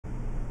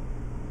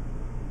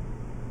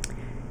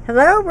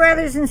Hello,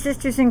 brothers and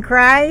sisters in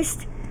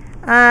Christ.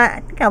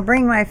 I think I'll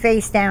bring my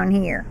face down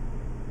here.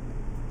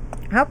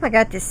 I hope I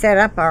got this set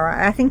up all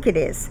right. I think it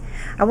is.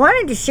 I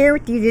wanted to share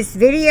with you this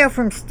video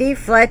from Steve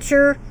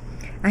Fletcher.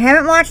 I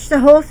haven't watched the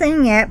whole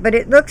thing yet, but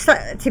it looks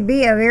like to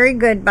be a very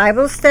good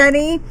Bible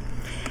study,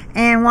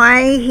 and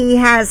why he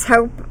has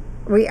hope.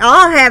 We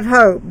all have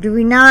hope, do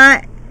we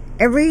not?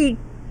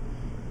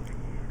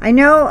 I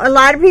know a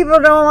lot of people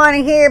don't want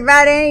to hear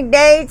about any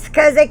dates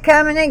because they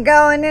come and they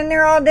go and then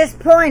they're all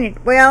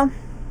disappointed. Well,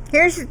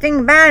 here's the thing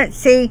about it.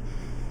 See,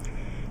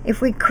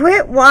 if we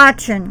quit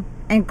watching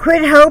and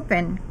quit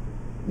hoping,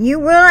 you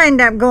will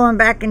end up going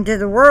back into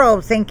the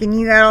world thinking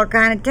you got all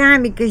kind of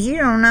time because you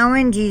don't know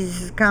when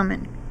Jesus is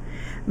coming.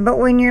 But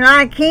when you're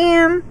like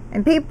him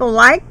and people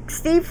like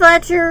Steve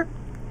Fletcher,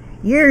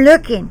 you're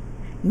looking,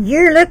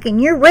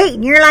 you're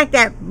waiting. You're like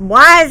that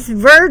wise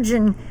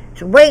virgin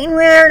waiting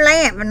with her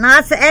lamp and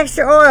lots of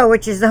extra oil,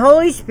 which is the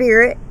Holy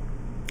Spirit.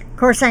 Of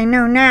course, I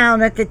know now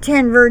that the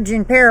 10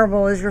 virgin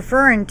parable is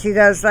referring to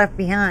those left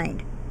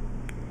behind.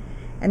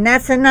 And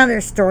that's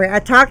another story. I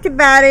talked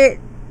about it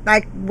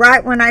like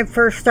right when I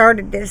first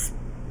started this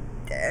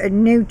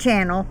new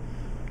channel,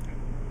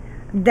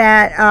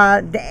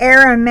 that the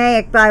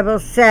Aramaic Bible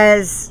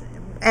says,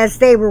 as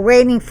they were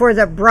waiting for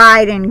the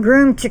bride and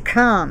groom to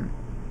come,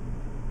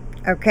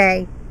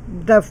 okay,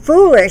 the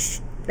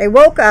foolish, they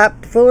woke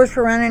up, the foolish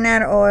were running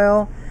out of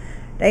oil.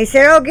 They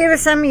said, oh, give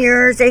us some of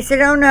yours. They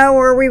said, oh, no,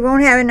 or we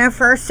won't have enough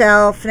for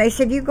ourselves. They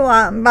said, you go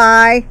out and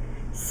buy.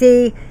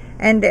 See,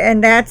 and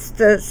that's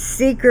the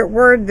secret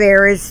word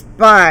there, is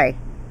buy.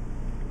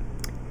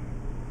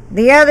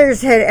 The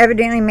others had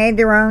evidently made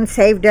their own,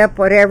 saved up,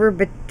 whatever,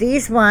 but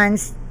these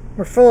ones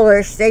were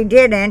foolish. They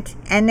didn't,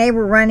 and they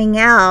were running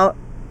out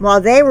while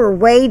they were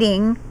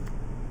waiting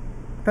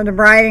for the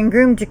bride and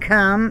groom to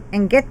come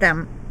and get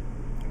them.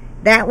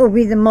 That will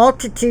be the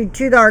multitude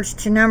too large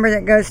to number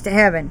that goes to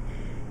heaven.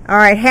 All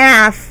right,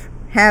 half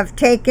have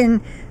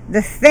taken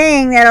the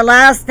thing that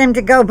allows them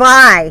to go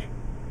by.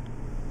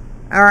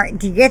 All right,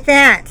 do you get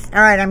that?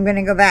 All right, I'm going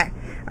to go back.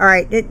 All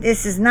right,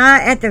 this is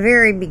not at the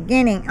very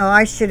beginning. Oh,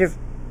 I should have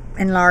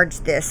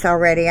enlarged this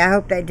already. I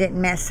hope that didn't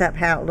mess up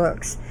how it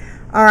looks.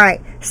 All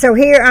right, so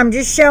here I'm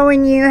just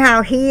showing you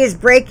how he is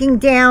breaking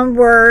down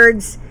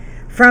words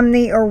from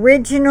the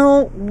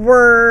original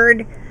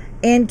word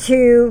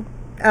into...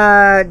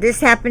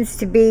 this happens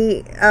to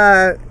be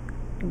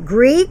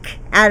Greek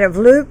out of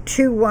Luke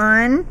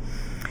 2:1.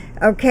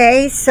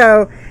 Okay,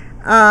 so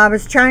I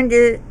was trying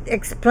to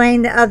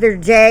explain the other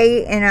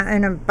day in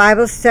a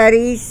Bible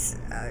studies,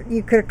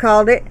 you could have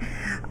called it,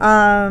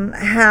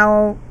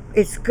 how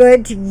it's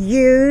good to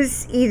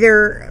use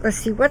either, let's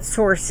see, what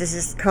source is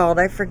this called?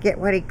 I forget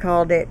what he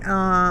called it.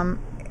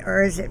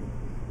 Or is it,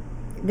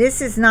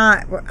 this is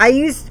not, I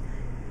used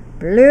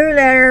Blue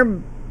Letter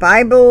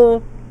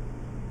Bible.org,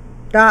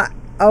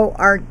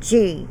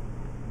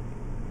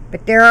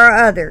 but there are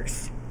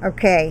others.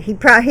 Okay, he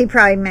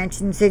probably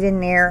mentions it in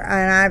there,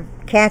 and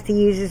Kathy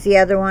uses the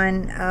other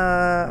one,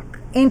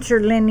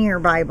 Interlinear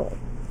Bible.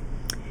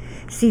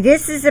 See,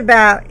 this is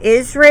about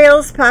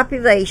Israel's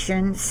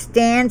population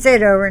stands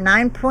at over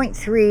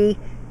 9.3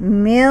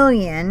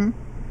 million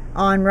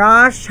on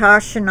Rosh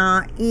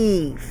Hashanah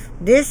Eve.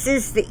 This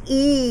is the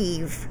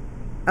Eve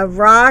of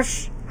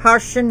Rosh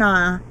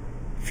Hashanah,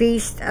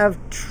 Feast of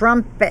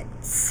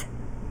Trumpets.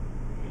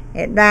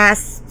 It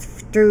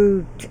lasts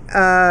through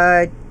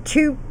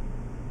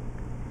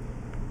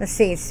let's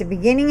see, it's the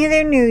beginning of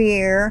their new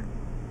year.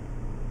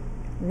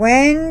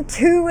 When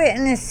two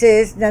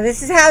witnesses, now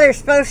this is how they're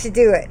supposed to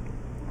do it.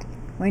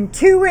 When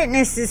two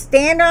witnesses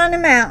stand on the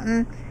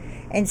mountain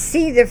and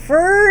see the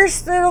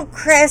first little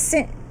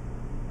crescent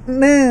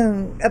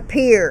moon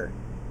appear.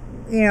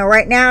 You know,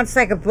 right now it's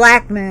like a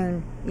black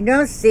moon. You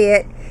don't see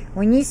it.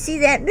 When you see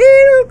that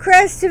little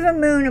crest of a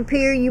moon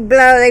appear, they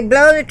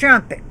blow the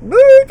trumpet.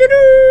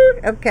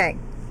 Okay.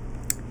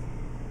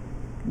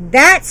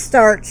 That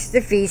starts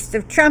the Feast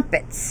of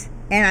Trumpets.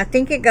 And I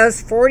think it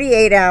goes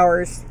 48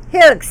 hours.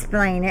 He'll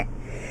explain it.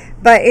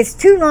 But it's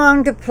too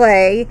long to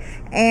play.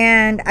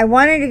 And I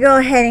wanted to go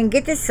ahead and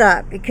get this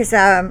up because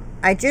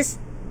I just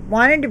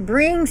wanted to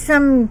bring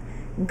some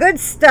good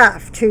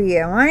stuff to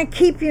you. I want to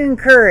keep you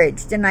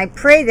encouraged, and I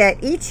pray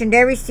that each and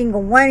every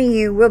single one of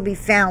you will be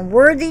found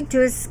worthy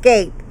to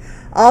escape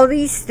all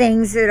these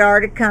things that are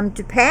to come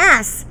to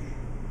pass.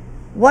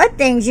 What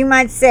things? You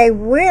might say,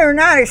 we're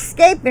not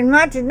escaping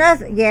much of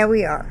nothing. Yeah,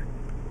 we are.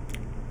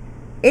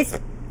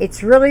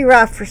 It's really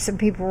rough for some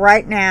people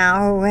right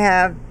now who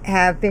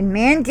have been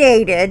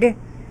mandated.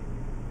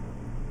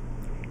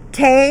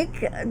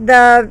 Take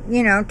the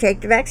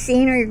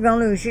vaccine or you're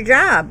going to lose your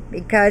job,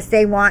 because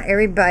they want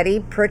everybody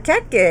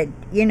protected,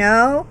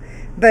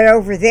 But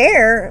over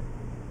there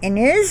in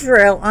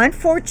Israel,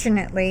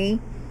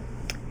 unfortunately,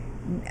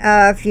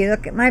 if you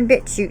look at my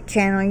BitChute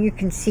channel, you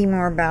can see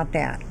more about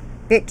that.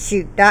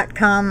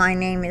 BitChute.com. My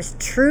name is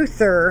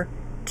Truther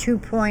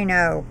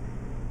 2.0.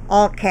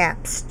 All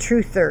caps,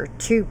 Truther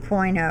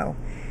 2.0.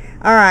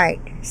 All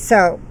right,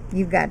 so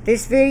You've got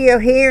this video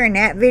here and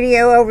that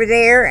video over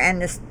there,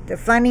 and the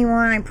funny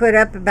one I put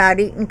up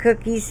about eating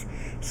cookies.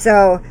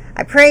 So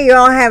I pray you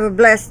all have a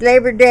blessed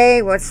Labor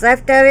Day, what's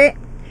left of it.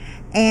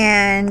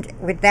 And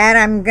with that,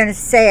 I'm going to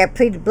say I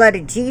plead the blood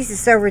of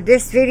Jesus over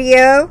this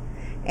video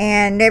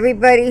and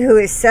everybody who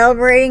is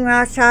celebrating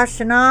Rosh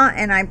Hashanah,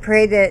 and I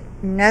pray that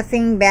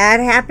nothing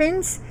bad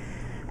happens.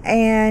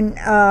 And,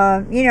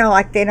 you know,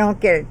 like they don't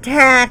get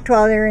attacked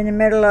while they're in the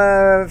middle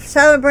of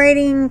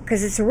celebrating,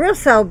 because it's a real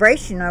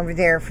celebration over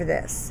there for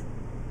this.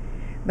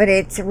 But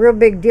it's a real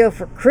big deal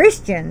for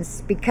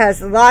Christians,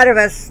 because a lot of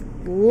us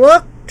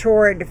look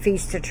toward the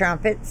Feast of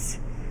Trumpets.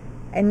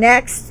 And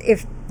next,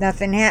 if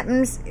nothing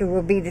happens, it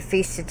will be the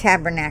Feast of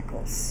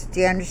Tabernacles.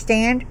 Do you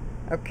understand?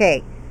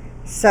 Okay.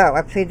 So,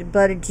 I plead the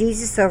blood of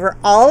Jesus over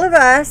all of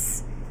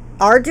us,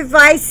 our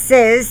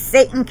devices.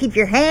 Satan, keep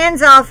your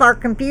hands off our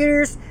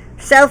computers,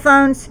 cell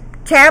phones,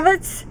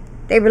 tablets.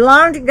 They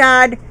belong to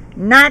God,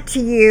 not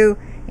to you.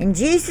 In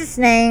Jesus'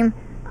 name,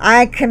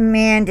 I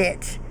command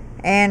it.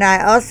 And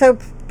I also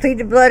plead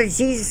the blood of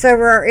Jesus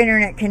over our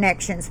internet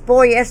connections.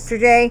 Boy,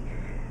 yesterday,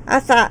 I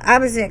thought I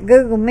was at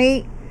Google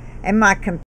Meet, and my computer